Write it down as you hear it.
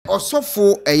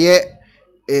osofo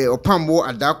Opambour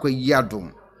adakwa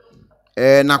yadom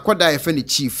na kwada efe ni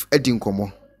chief edi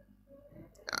nkomo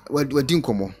wadi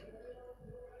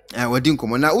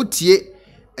nkomo na utie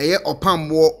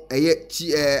Opambour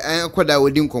kwada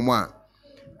wadi nkomo a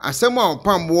asem a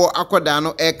Opambour akwada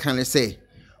no kan se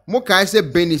mo kai se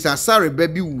benis asare ba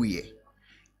bi wuye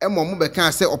mo be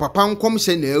kan se opapa nkom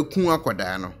hye na akun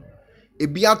akwada no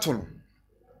ebi ato no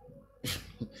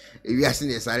ebi ase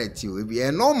ne sare ti o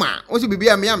ebi normal o se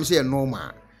bibia me am se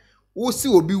normal wo si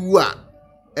obi wu a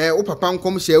wo papa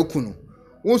nkom hye akun no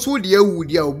wo so de awu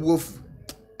de a obu ofu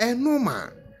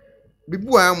normal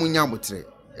bibu a munya motre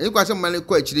kwa se mane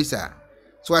ko akiri sa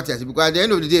so ati ase because at the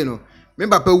end of the day no me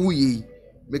papa wuye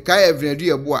me kai every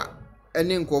ebo a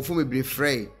ene nkofo mebre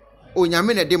frey o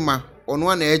nyame na de ma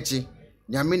ono na eji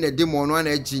nyame na de ma ono na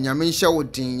eji nyame nhye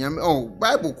wodin nyame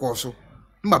bible ko so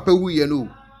me papa wuye no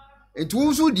enti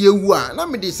wo so de ewu a na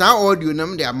me de sa audio na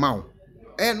me de amaw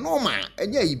normal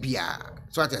enya ibia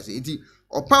so ati ase enti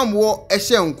Opambour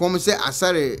ehye nkom se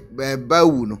asare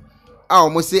bawu no a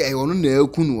omo se ono na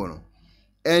akunu no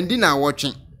endi na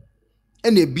wotwe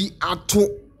ene ebi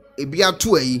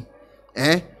ato ayi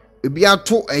ebi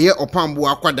ato Opambour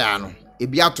akwada no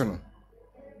ebi ato no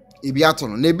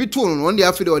na ebi to no on de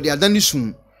afide ode adani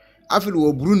sum afide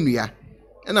wo buru nnua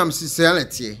enam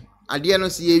siselete ade no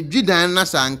se edwidan na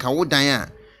sa nka wodan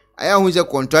a aya hu se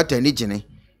contractor ni gene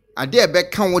ade ebe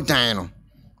kan wodan no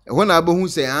ho na abahu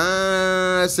se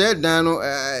se dan no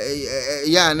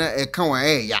ya na kan wa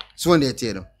ya so na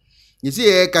ete no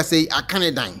yisi ka se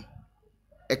akane dan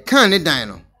kan ne dan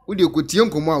no wo de kotie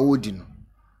nkomo a wodi no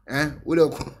wo de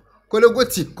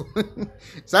kologoti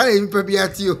sa na mpa bia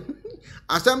ti o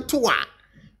asem to wa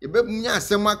ebe nya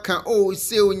asem aka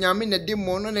se onyame na de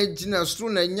mo no na gina stru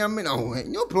na nyame na ho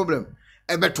no problem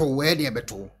ebeto we de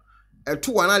ebeto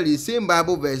to wa na le same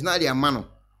bible verse na de amano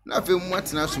na fe mu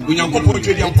atena so onyankopɔ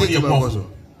twedi ampɔne yɛbɔ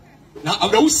na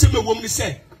awrawo sɛm ɛwɔ mu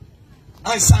sɛ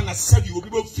ansa na sɛbi obi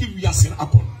bɔ fi wiase na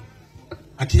akɔ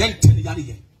akiyɛ ntene yare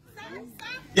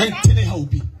yɛ ntene ha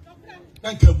obi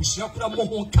na nka abusua kora mmɔ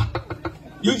ho ka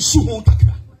yɛnsu ho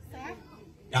kakra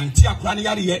yɛnte akora ne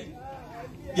yare yɛ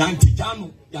yɛnte gyano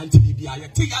yɛnte bibia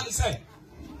yɛte yare sɛ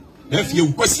na afie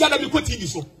wo kwasi ada me kɔ TV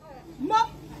so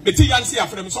mete yare sɛ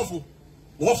yɛafrɛ me sɔfo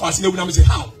wofaase3 na me sɛ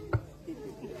how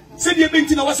sɛ deɛ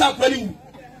bɛnti na wasa akora ne wu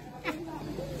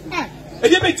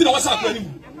ɛdeɛ bɛnti na wasa akora ne wu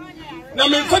na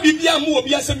memfa bibia mu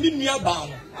obi asɛ me nua baa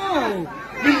no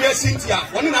me nua Cynthia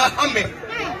wɔne na aha me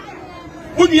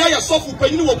wo nua yɛ sɔfo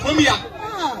panyini wɔ kurom ya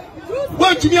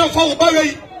woantumi amfa wo bawe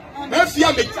yi na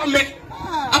afia megya me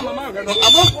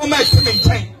amanfoɔ ma ɛte me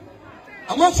nkyɛn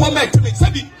amanfoɔ ma ɛte me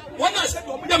sɛbi wɔn a sɛbi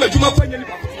ɔmo yɛ m'adwuma fa nyɛ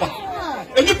nipa kotoa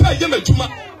enipa yɛ m'adwuma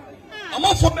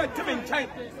amanfoɔ ma ɛte me nkyɛn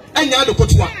ɛnyɛ ade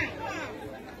kotoa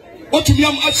wotumi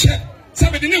am ahyɛ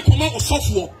sɛbi de ne nkɔmɔ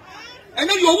ɔsɔfoɔ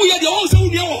ɛnɛ deɛ ɔwo yɛ deɛ ɔwo sɛ wo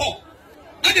nua wɔ hɔ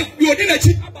ɛde deɛ ɔde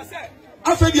n'akyi aba sɛ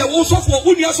afɛ deɛ wo sɔfoɔ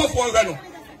wo nua sɔfoɔ nhwɛ no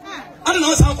ade na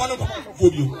ɔsan fa no nkɔmɔ ɔsɔfoɔ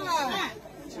bio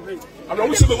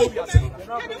awurawo sɛ bɛwɔ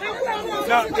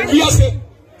wiase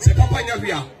sɛ papa nya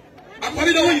hwea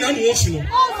akwani da wonyina no wosu no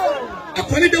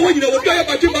akwani da wonyina wo bia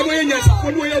ba dwuma no yenya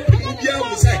safo no yɛ pɛmu bia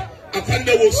mu sɛ akwani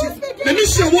da wosu na ne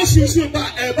hwea wosu nso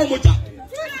ba ba mogya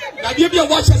na bia bia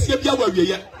wo ahyɛse bia wo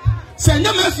awieyɛ sɛ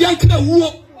nya ma afia nkna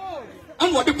wuo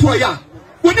an wo de kɔ ya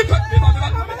woni pa bia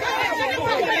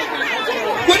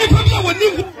woni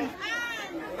hu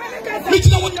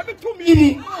mitina woni abetumi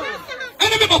mu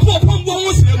ene me ba po Opambour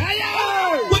ho sɛ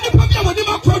woni pa bia woni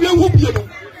ma kɔ bia hu bia no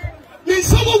ni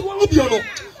nsa wo wo bia no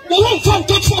wo mfa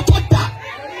ntoto da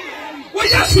wo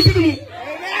ya sibi mu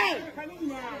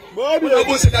bo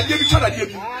bi se da bi tara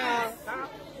bi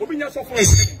obi nya so fo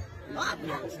ese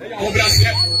o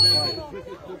brasia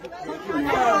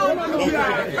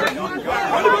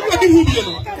obi hu bia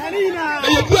no na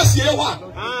ye brasia ye wa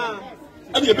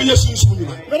abi ye be yesunsun ni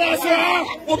brasia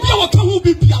obi a wo ka hu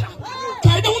bi bia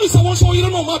kai da hu se wo so yire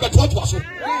no ma beto to aso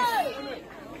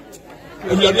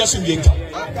obi a brasia bi enka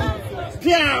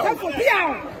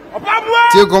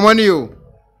tie komani yo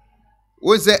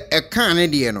wo se e kan ne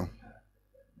de no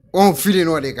on feeling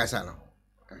no de kasa no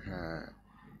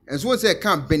enso wo se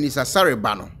kan benisa sare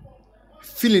ba no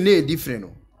feeling e different no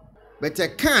but e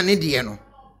kan ne de no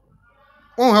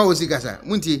on ha wo si kasa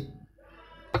munti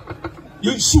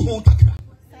yensu ho takra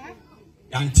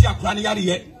yanti akora ne yare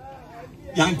ye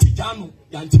yanti jano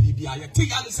yanti bibia ye te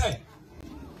yare se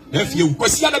na fie wo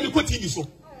kwasi ada me kɔ TV so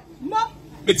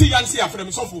mete yansi afrɛ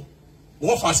me sɔfo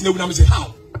wofaase3 na me sɛ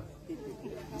how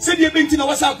sɛ deɛ bɛnti na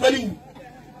wasa akora ne wu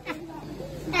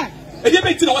ɛdeɛ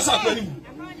bɛnti na wasa akora ne wu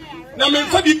na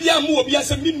memfa bibia mu obi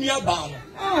asɛ me nua baa no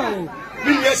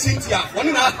me nua Cynthia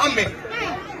wɔne na aha me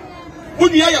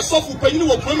When you are soft when you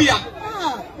were Premier.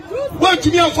 What to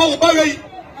me and follow Barry?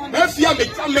 Mafia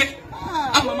make a man.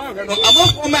 I'm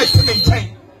not for my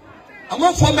time. I'm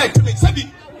not for my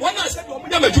time. One I said,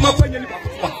 I'm a Juma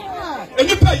and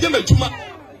you pay them a Juma.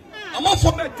 I'm not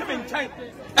for my time.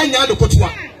 And you are the coach.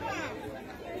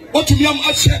 What to me, I'm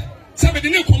upset. Somebody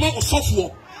didn't come out of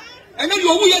software. And then you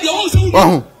are also.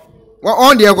 What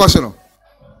on the question?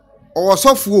 Or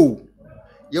software?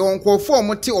 You won't call for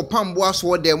Moti or Opambour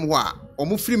Jnr. Them wa or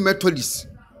Mufri Methodist.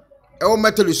 Our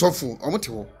Methodist software or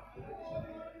Motio.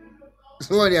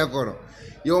 So what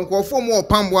you won't call for more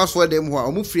Opambour Jnr. Them wa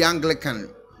or Mufri Anglican,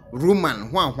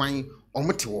 Roman, wine or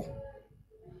Motio.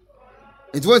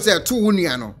 It was a 2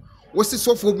 uniano. What's the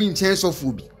software being changed of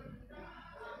Fubi?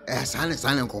 A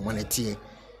silent community.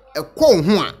 A call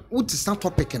one, what is that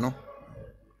topic, you know?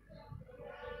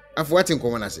 I've waiting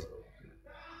common as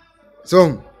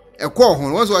so a call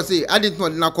one once I say I didn't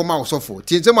want to come out so for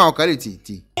tea my quality.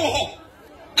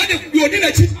 I didn't do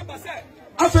a cheat.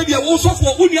 I fed you also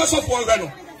for who you for I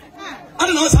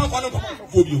don't know how far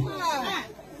for you.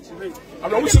 I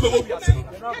don't wish we are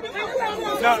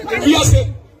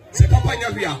saying, Papa,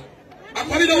 I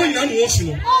put it away and wash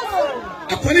you.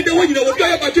 I put it away, you know, what you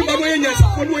have to buy and yes, I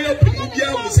put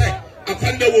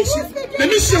the wash. Let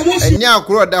me see what you now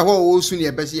crowd the whole soon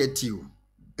your best at you.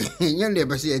 You're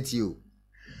never see at you.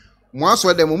 Once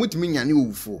what the moment me and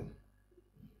you for.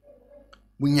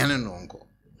 We yan and uncle.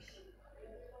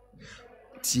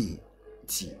 Tea.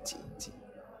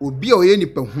 Obi o any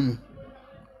pehunu.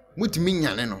 Muti me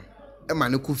yan no. E ma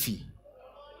no kofi.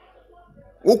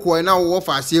 Okwo na wo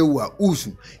fa ase ewu a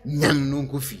usu nyan no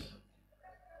kofi.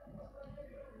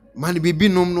 Man bibi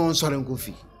nom no nsore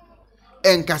kofi.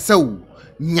 Enkasa wu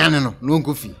nyan no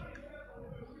kofi.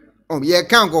 Ye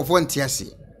kan go fo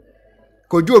ntiase.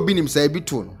 Kojo obi nim sa bi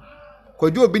to no.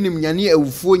 Kojo obi nim nyane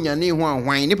awufuo nyane ho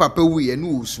ahwan ne papa wu ye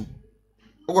no osu.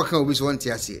 Okoka obi so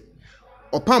ntiase.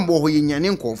 Opambour ho ye nyane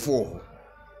nkofo ho.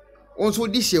 Onso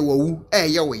di hye wawu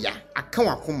ye wo ya aka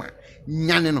wakoma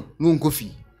nyane no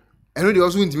nkofi. Eno de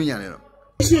oso ntimi nyane no.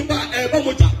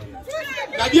 Bamoja.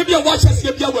 Na de bia wa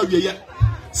hyase bia wa wiye.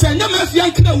 Se nya ma fia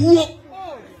nkna wuo.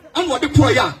 An wo de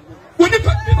poya. Woni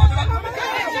pa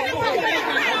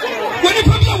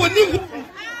bia woni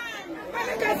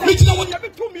Michina woni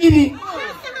abeto mi mu.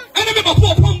 Ene me babo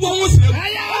Opambour wo se.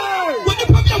 Woni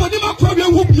pa bia woni ma kwa bia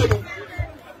wo bia no.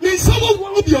 Ni sa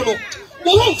wo bia no.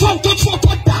 Wo won fa to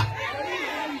da.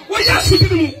 Wo ya su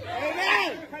bi mu.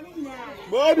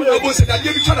 Amen. Bo se da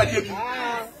dia bi tara dia bi.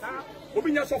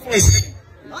 Obi nya so fo ese.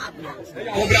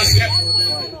 O brasia.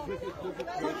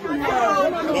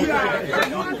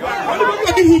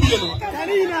 Odi hu bia no.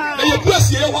 E ye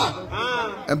brasia ye wa.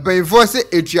 Empayfo se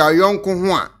etua yonko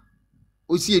ho a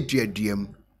osi etuaduam.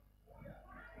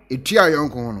 Etua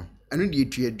yonko ho no. Eno de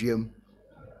etuaduam.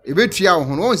 Ebetua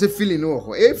ho no won se feeling no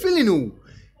ho. E feeling no.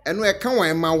 Eno e kan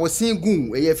wan ma wo sen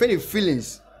gun. E ye fe ni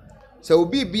feelings. So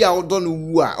obi bia wo do no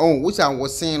wu a wo sa wo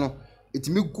sen no.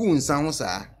 Etimi gu nsan ho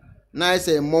saa. Na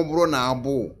say mobro na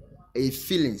abo e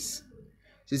feelings.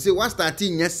 Say what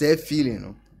starting nya say feeling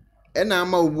no. E na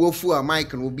ama obuofu a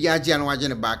mic no obi age na waje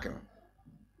ne back no.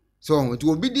 So it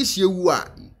will be this year wu a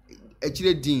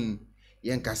akire din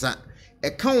yen kasa. E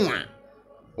kan wa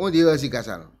on dey wasi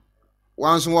kasa no.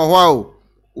 Wan so wo ho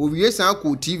o wie san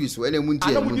ko TV so e na mu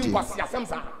ntie mu ntie.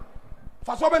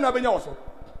 Fa so be na benya wo so.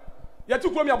 Ye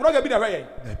tu krom ya broga bi na hwe yen.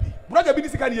 Broga bi ni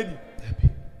sika na yedi.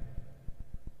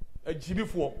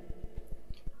 Ajibifo.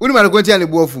 Uni ma rekonti ane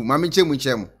buofu ma menche mu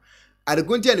nche mu.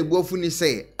 Arekonti ane buofu ni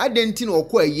say adenti na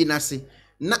okọ ayi nase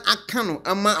na aka no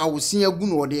ama awosen agu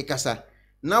no ode kasa.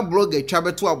 Na blogger twa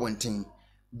beto abonten.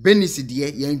 Benisi de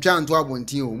ye ntwa nto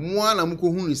abonten o. Mu ana mko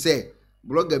hunu say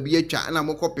blogger bi atwa na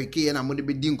mko peke na mo de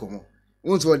bedi nkomo.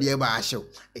 Wonso de ba ahyew.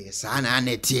 Sa na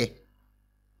anetie.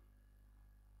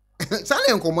 Sa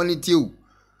na nkomo ne tie o.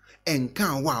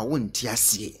 Enka wa wonti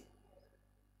ase.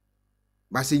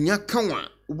 Basi nya kanwa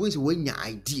ubunsi wanya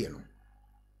idea no.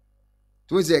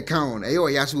 Tuweze kan eyo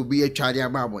ya so obi atwa de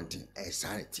aba abonten.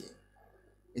 Sanity.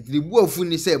 Enti buofu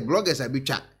ni say bloggers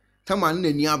abetwa tama na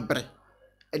ni abre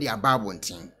e de aba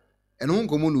abonten. Eno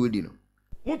nkomo no odi no.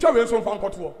 Muntwa we so mfa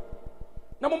nkoto.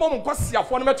 Na mo mo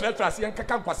nkwasiafo no metrɛtrɛ ase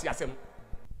nkaka nkwasiasɛm.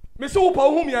 Me se wo pa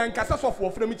wo hu me nkasa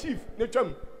sɔfo from chief ne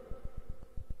twam.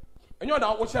 Enyo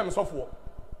na wo hyɛ me sɔfo.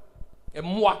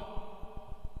 Emmoa.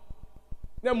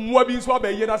 Na mmoa bi nso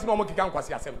abaye na se na mo keka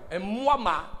nkwasiasɛm. Emmoa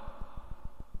ma.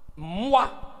 Mmoa.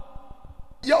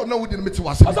 Ya na wo di no meti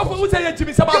wase. Osofo wo say ye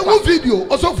chimi se ba. Wo video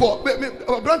osofo me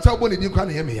branch abo ne di kwa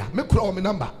na ye me ya. Me kura o me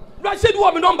number. Rashid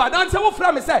wa me number dan say wo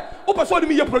fra me say wo person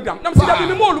me ye program na me say da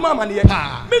me mo oluma amane ye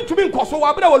me ntumi nkoso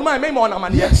wa bra oluma me mo na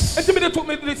amane ye enti me de to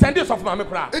me send this of me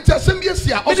kra It's a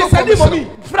symbiosis. Also, send me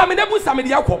fra me de bu sa me de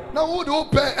yakọ now who do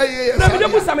pay? fra me de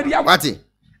bu sa me de yakọ Wati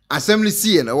assembly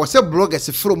see na wo se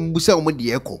bloggers from busa o mo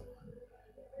de ekọ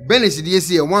Benis de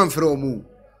see one from mu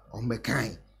o me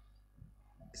kan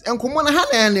enkomo na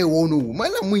ha na wo no wo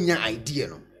na munya idea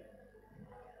no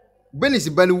Benis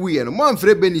bani wu no mo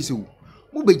amfre Benis wo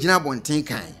mu begina bonten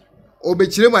kan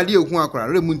obekire made ekun akora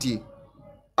remuntie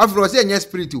afro se nya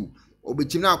spirit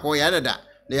obekire na akọ ya dada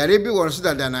na yare bi won so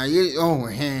dada na ye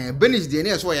Benis de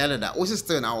na so ya dada o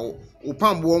sister na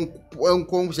Opambour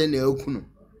Jnr se na ekunu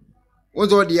won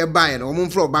zo de buy na o mo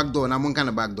fro back door na mo kan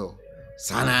back door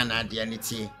sana na de ne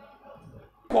tie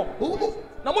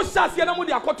na mo shasia na mo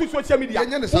de akoto social media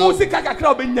wo sika kakra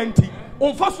obenyanti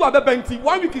on fa so abebanti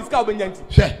 1 week is ka obenyanti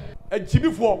hwe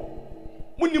ajibifo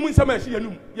munnim nsama ahye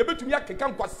yanum ye betumi akeka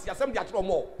nkwasi asem de atro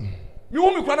mo mi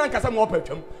wo mi kwana nkasa mo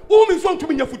opatwam wo mi so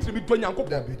ntumi nya futiri bi to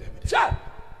nyankopɔ sha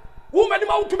wo mani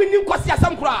ma wutumi ni nkwasi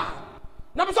asem kura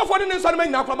na be so fo ne nso na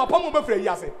nya kura ma pam mo befra yi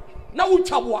ase na wo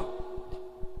twaboa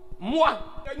moa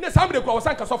ne samre kwa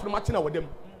wasanka sofro ma tena wadam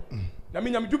na me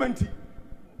nya me dwumanti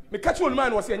me kachi oluma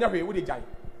na wo se nya hwe wo de jai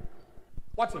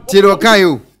what tiro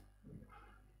kayo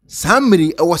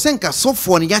samri wasanka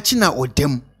sofo ne ya china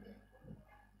odam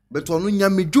beto no nya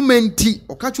me dwumanti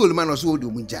o kachi oluma na so wo de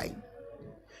mu jai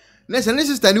na se ne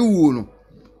sister ni wuo no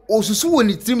osusu wo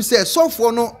ni trim se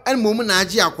sofo no en mom na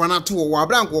age akwana to wo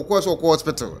abran kokko so ko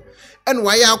hospital en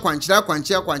wa ya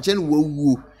akwankyere no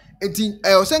wuo enti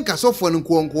wasanka sofo no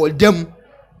nkonko dam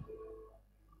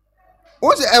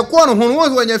o se ekwo no ho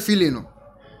no wo nya feeling no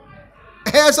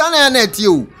sana na tie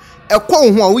o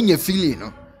ekwo ho a wo nya feeling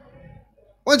no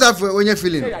won ta fe wo nya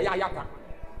feeling ya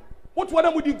what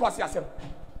wada mu di nkwasi asem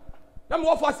na me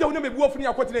wo fa ase wo na me bu ofuni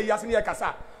akotena yi ase ne ya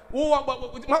kasa wo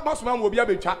ma so ma wo bia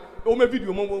betwa wo ma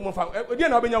video mo fa odi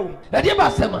na obenya wo e die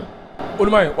ba sema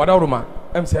olumai wada oroma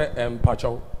em se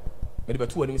pacho me de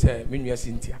betu woni se me nua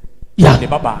Cynthia ya ne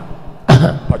baba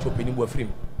pacho peni bu afrim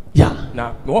ya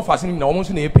na me wo fa ase na wo mo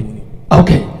so na e penini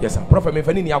okay yes sir prophet me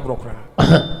fa ni agro kra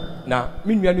na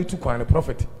me nua ni tu kwan ne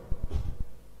prophet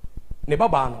ne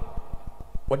baba no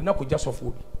wodi na ko ja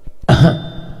sofo bi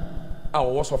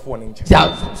wo sofo ne nche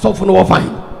ya sofo no wo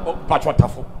fine pacho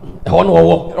tafo e ho no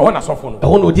wo ho na sofo no e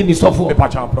ho no di ni sofo me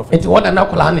pacho prophet enti wona na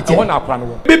kola ne che ho na akra no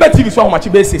be TV so ho machi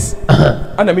basis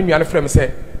ana me nua ne frem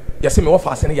se yese me wo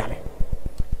fa ase ne yale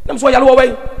nam so yale wo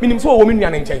bai minim so wo me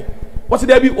nua ne nche wo se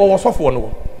da bi wo sofo no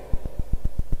wo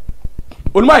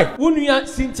olumai wo nua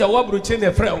Cynthia Opambour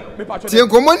Jnr frɛ me pacho tie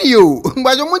komoni yo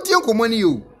ngbajo mo tie komoni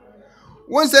yo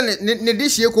won se ne de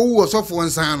hie ko wu osofo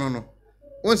nsan no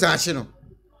won se ahye no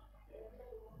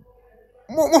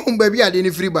mo humba bi ade ne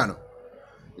free ba no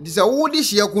disa wo de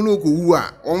hie ko no ko wu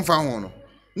a on fa ho no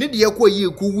ne de ko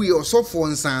yi ko wu e osofo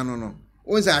nsan no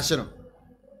won se ahye no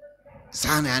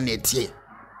sana na tie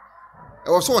e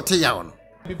wo so te ya no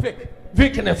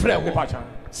Vic ne frɛ me pacho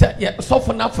se ye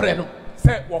sofo na frɛ no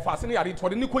se wo fa ase ne yare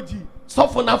tode ne koji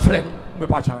sofo na frɛ no me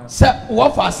pacho se wo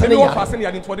fa ase ne wo fa ya ase ne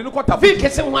yare tode ne kota Vic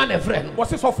se ho na frɛ no wo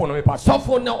se sofo no me pacho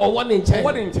sofo na owo ne nkyɛn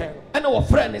wo de nche ɛna wo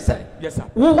frɛ ne se yes sir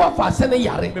wo fa ase ne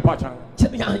yare me pacho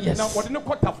yes na wo de ne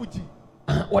kota fuji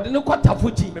wode ne kɔta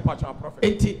fuji me pacho prophet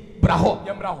enti bra ho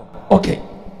yemra ho okay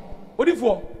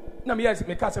odifo na me yes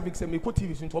me ka se Vic se me ko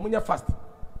TV so nto mo nya fast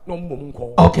na mo mo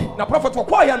nko okay na prophet wo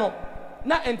kwa ya no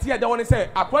na enti ada woni se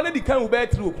akwa na di kan wo be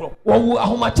tiri okro wo wu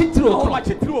ahomakyetere okro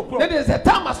chetiri okro ne de se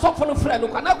time asofo no frɛ no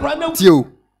kana kora na tio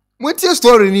mo tie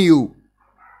story ni yo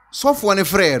sofo ne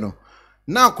frɛ no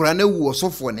na akora na wu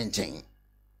osofo ne nkyɛn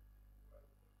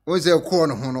won se ko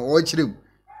no ho no o kyerem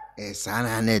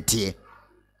sana na tie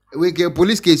we ke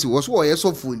police case wo so ye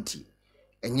sofo nti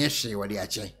enye hwe wo de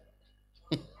akyɛ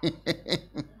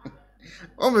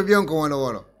o me bi onko wono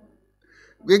wono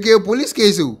we ke police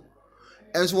case o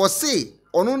enso wo se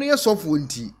ono ne ye sofo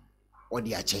nti o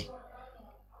de akyɛ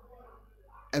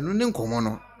eno ne nkomo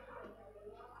no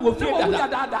wo fi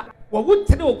dada wo wu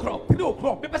tene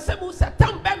okro me pese mu se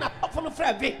tam be na sofo no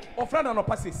frɛ Vic o frɛ na no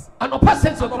passes anopa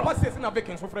sense no okro passes na Vic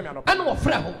so frɛ me anopa ɛna wo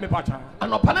frɛ ho me pacho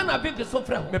anopa na Vic so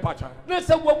frɛ ho me pacho ne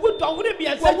se wo wu do wure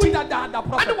bia se wo chi dada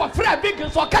prophet ɛna wo frɛ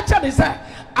Vic so ka kyɛ ne se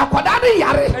akwada ne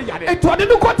yare yare. etode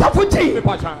ne kɔta fuji me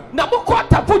pacho na mo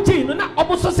kɔta fuji no na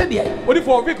obo so se de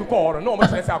odifo Vic ko no mo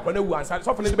se akwa na wu ansa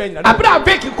so ne be nyina abra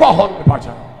Vic kɔ ho me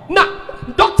pacho na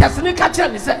doctors ne ka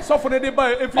kyɛ ne se so ne de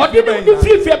ba efi ɔde ne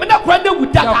free me na kora na wu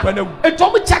dada na wu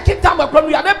etom check it am akora no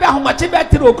ya na be ahomakye be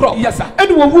tiri okro yes sir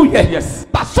ɛna wo wu ye yes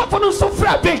ba sofo no so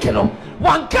frɛ Vic no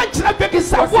one can't make it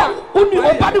so only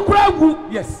nobody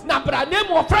crowd. Yes. Now, but I name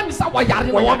more friends are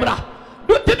Wayari.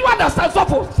 Did you understand? So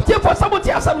for somebody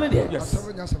else, yes.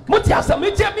 Mutiasa,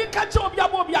 me catch up your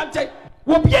mobiante.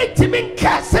 Will be a timing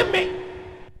casting me.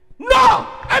 No,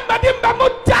 I'm Madame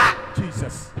Bamuta.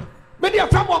 Jesus. Many are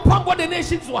from Opambour the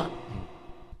nations one.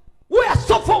 We are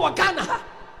so for Wakana.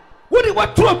 Would it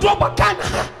want to drop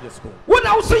Wakana? Would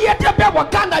also yet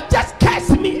Wakana just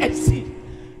cast me and see.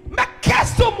 Make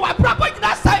cast so more proper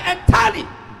entirely.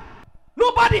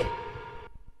 Nobody.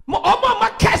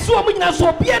 My cast so many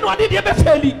so piano I did ever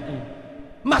fail.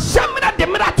 My shamina de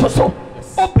Miratoso.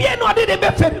 Or piano I did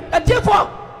ever fail. A therefore,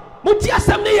 Mutia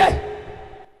Samnia.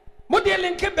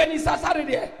 Modeling Kebeni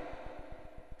Saturday.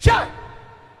 Sure.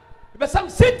 But some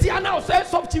city are now say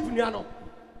soft chief Niano.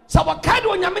 So what kind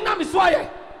of Yamina is why?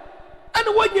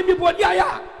 And when you be what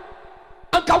ya,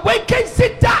 Uncle Wayne can't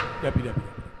sit down.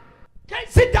 Can't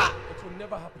sit down. It will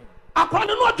never happen. I can't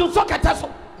know to soccer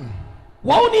tassel.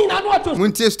 Won't in and what to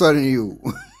Muntie story you.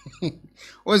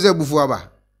 What's that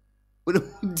before? With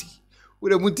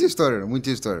a Muntie story,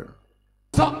 Muntie story.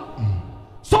 So,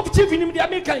 soft chief in the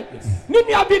American.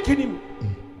 Nini big him.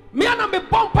 Me and I'm a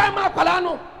bomb by my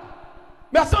palano.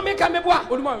 Me a some make a me boa.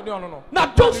 No. Now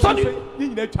do sonny.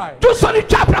 Do sonny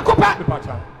chapra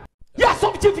copa. Yes,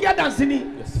 soft chief ya dancing.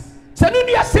 Yes.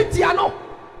 Senuni a sentiano.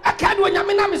 I can't do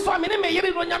Yamina me so I mean, me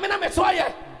yeri do Yamina me so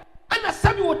I. And a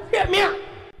Sabi would hear me.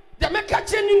 The make a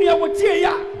chain in your tear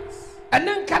ya. And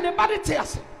then can the body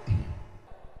tears.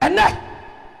 And then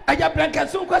I have blanket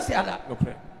soon question.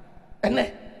 And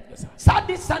then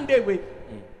Saturday Sunday way.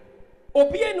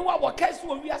 Obey no our case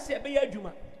will be a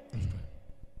Juma.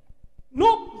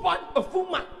 No one a full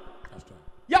man.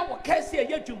 Ya case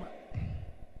here Juma.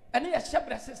 And then a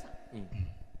shepherd sister.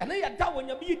 And then you down when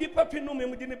you be the perfume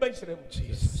within the bench.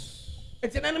 Jesus.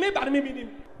 It's an enemy by me.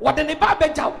 What an about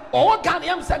or can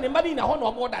I send a money in a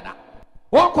honor more than that?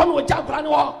 Walk on with Japan.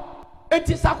 It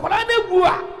is a Korane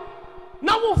Bua.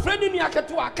 Now, friend in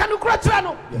Yakatua, can you crack?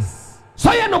 Yes.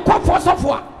 So you know what for so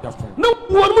far. No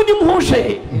one winning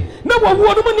Moshe. No one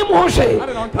winning Moshe.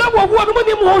 No one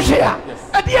winning Moshe.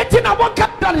 At the end, I want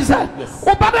capital is that.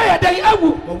 Obada, they are.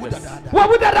 What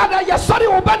would that? You're sorry,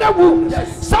 Obada.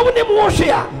 So many Moshe.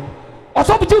 Or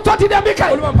so to 30 them.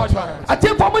 I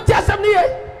take for my assembly.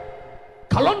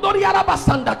 Kalondori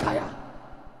Arabasanda Kaya.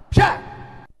 Share.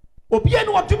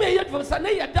 Obiano what to me yet for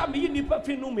Sunday, a damn you need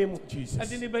perfume no memo. Jesus. I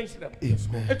didn't mention them.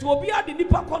 It will be at the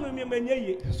Nipa economy.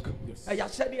 I have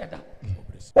said it.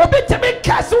 Obey to make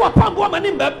castle upon woman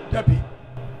in Debbie.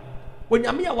 When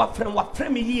you mean what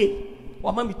friend me ye,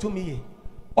 or mammy to me,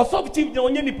 or so chief no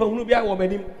any people be a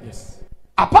woman. Yes.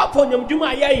 Apart from them, do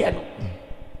my yano.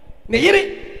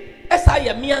 Nayiri, as I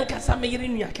am Mianca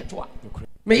Samirin Yakatua.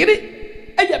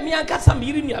 Mayri, I am Mianca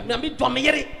Samirin Yami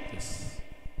Tomiri.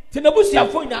 Tenabusia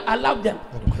Foina allowed them.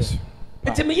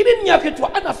 It's a million year to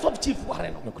another sub chief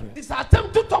warren. This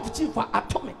attempt to top chief for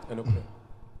atomic.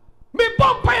 Me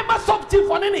bomb by my sub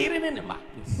chief on any hearing in him.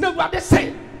 No, what they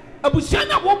say. A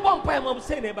Bushana won't bomb by my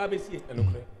saying about this.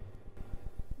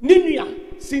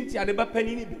 Ninia, Cynthia, the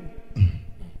Bapenny.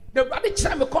 The body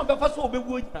charm come before so be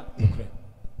wood.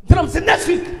 Drums next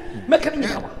week. Make it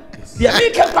now. The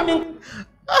American coming.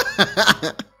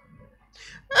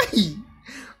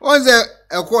 Once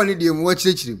a quality of what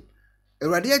church. A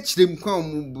radiate stream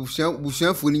come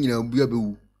Bushan for in a beer.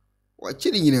 What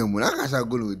chilling in him when I shall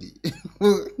go with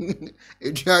it.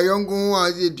 If you are young,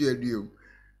 was it your deal?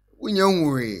 When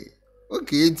young way.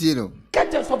 Okay, Tino.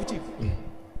 Catch us up, chief.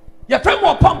 Your friend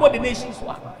will pump the nation's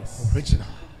one. Original.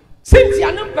 Since you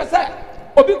are not percent,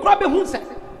 or be grabbing who said,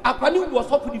 Aquanu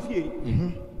was up with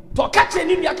you. To catch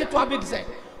any yacket to a big say.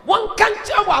 One can't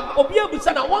show or be able to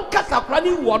send a one cast up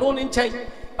running one on in change.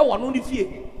 I want only fear.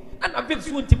 And I beg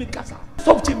you to be cast up.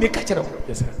 Soft to make catcher.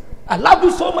 Yes, sir. I love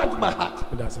you so much, my heart.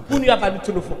 When you have a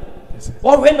telephone.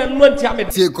 Or when I'm not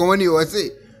Tiamet. Say, come on, you say,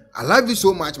 I love you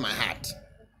so much, my heart.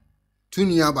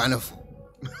 Tunia Banafo.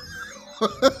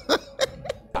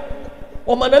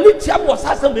 O Mananitia was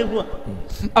as a member.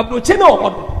 A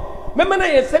Brucheno. Member,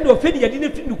 I said, your failure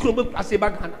didn't fit the club as a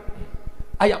bagana.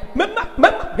 I am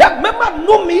member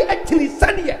know me actually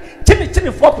Sunday.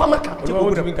 Chimney for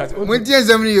Pamaka. When tears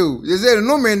you, they say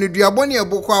no man, do you bonny a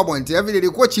book want every day they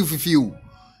quote you for you.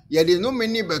 Yet there's no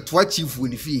many but what chief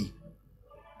will fee.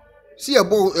 See a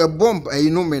bomb, a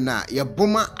no man, your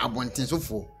bomber, I want so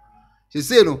for. She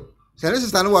said, no, Senator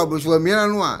Stanwa was for me,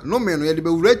 no man, yet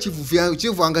the red chief of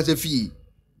chief Uncle fee.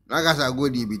 Like as I go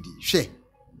DVD. She.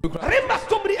 Remember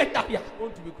somebody at Dabia.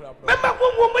 Remember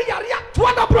one woman, Yaria, to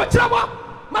another brochava.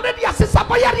 Manadia says,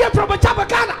 Sapayaria from a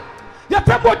Chabacana. Your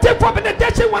people take from the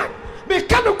Dutch one. me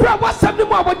can grab what something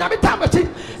more when I'm time.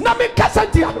 Now me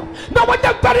Casantiano. Now when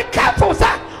they're very careful,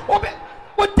 sir.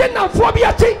 What then now for me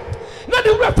a thing? Not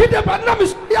the repeat about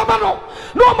Namis Yamano.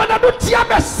 No man, I don't tear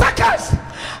my suckers.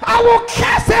 I will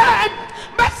cast it.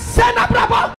 But send a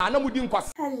bravo. I know we didn't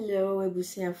pass. Hello,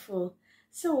 Ebusiafo.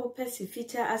 So,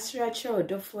 Pesifita Asracha or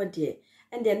Dofode,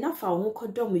 and then now for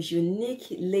Uncle is unique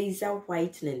laser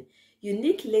whitening.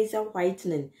 Unique laser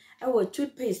whitening. Our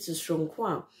toothpaste to strong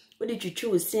quan. What did you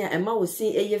choose? Say, and ma was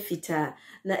saying a year fita.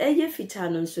 Na a year fita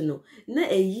non sono. Na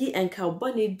a ye and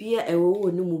carbonate beer a wo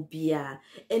no beer.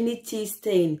 Any tea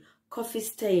stain, coffee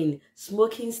stain,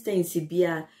 smoking stain,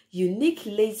 beer. Unique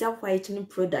laser whitening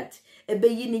product. Ebe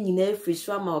yini nyina free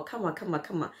swama o kama.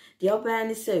 The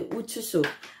obani say utu so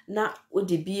na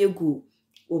odi biegu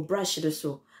o brush do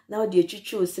so. Now the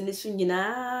chuchu sini so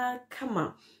nyina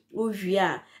kama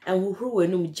uwia and huhuru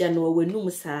wenum jano wenum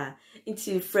sa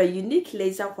into for unique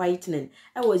laser whitening.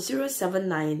 I was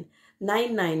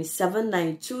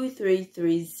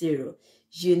 07999792330.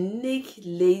 Unique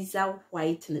laser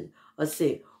whitening or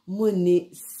say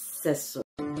muni seso.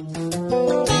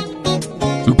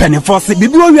 Penifose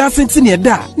bibi o wi asenti ne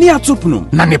da ne atopno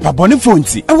na ne pabone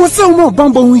fonti e wo se wo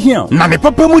bambo hu hia na ne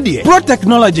papa mu de Pro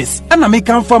Technologies ana me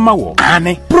kan fama wo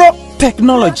ane Pro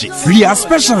Technologies. We are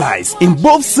specialized in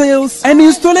both sales and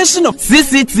installation of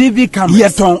CCTV cameras.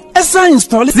 Yeton esa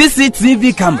install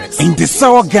CCTV cameras in the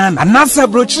South Ghana and NASA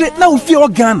brochure na ufi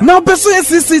Ghana. Now beso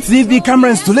CCTV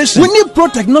camera installation. We need Pro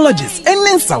Technologies and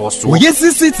Nensa also. We use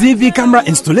CCTV camera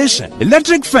installation,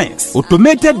 electric fence,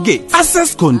 automated gate,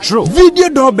 access control, video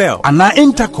doorbell, and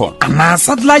intercom, and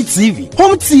satellite TV,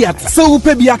 home theater. So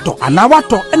upe biato, and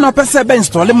wato, and a pesebe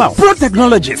install ma. Pro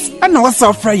Technologies and our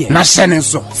software. Na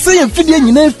shenenso. Say fidye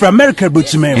nyina from America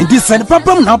brochime enti send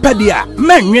papam na opedia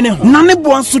manwene ho na ne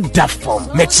bo anso da form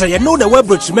meche ye know the web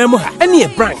brochime mu ha ene e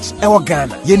branch e wo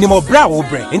Ghana ye ni mo bra wo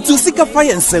bre enti sika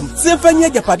fire nsem se fanya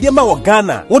japade ma wo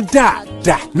Ghana wo da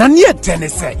na ne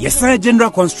tenese ye say general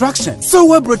construction so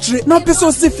web brochire na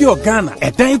peso si fi o Ghana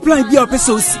e dan plan bi o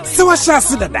peso si se wa sha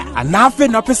se dada ana afi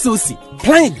na peso si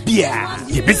plan bia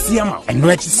ye besia ma eno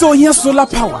echi so ye solar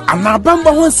power ana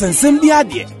bamba ho nsensem bi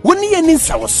ade woni ye ni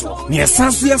nsa wo so ne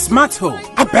sanso ye smart home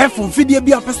abefo mfidie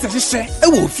bi apese hye e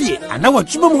wo fie ana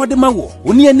watwuma mo de ma wo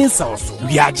woni ye ni nsa wo so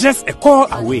we are just a call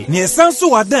away ne sanso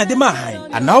wadan de ma han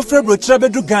ana ofre brochire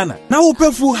bedu Ghana na wo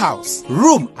pe full house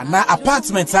room ana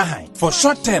apartment ahan for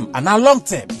short term ana long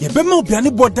term ye be ma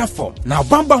obiane border form na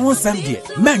bamba ho nsem de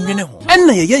manwene ho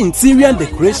enna ye interior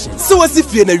decoration so wasi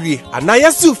fie na wie ana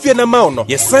ye si fie na ma no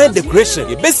ye sign decoration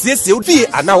ye besiesie odi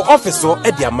ana office so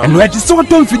e de ama no edi so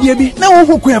to mfidie bi na wo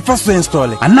hokun e fa so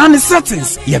install ana ne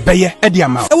settings ye beye e de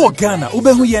ama e wo Ghana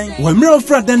ubehu yen wo mre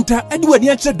ofra denta e de wadi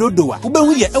ache dodowa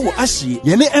ubehu ye e wo ahie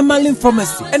ye ne Emerlin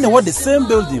Pharmacy and what the same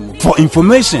building. For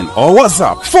information or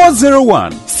WhatsApp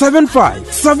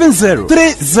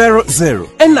 401-7570-300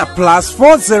 and a plus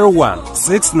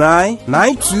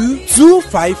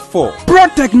 401-6992-254. Pro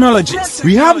Technologies.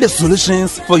 We have the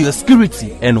solutions for your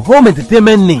security and home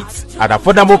entertainment needs at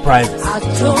affordable prices.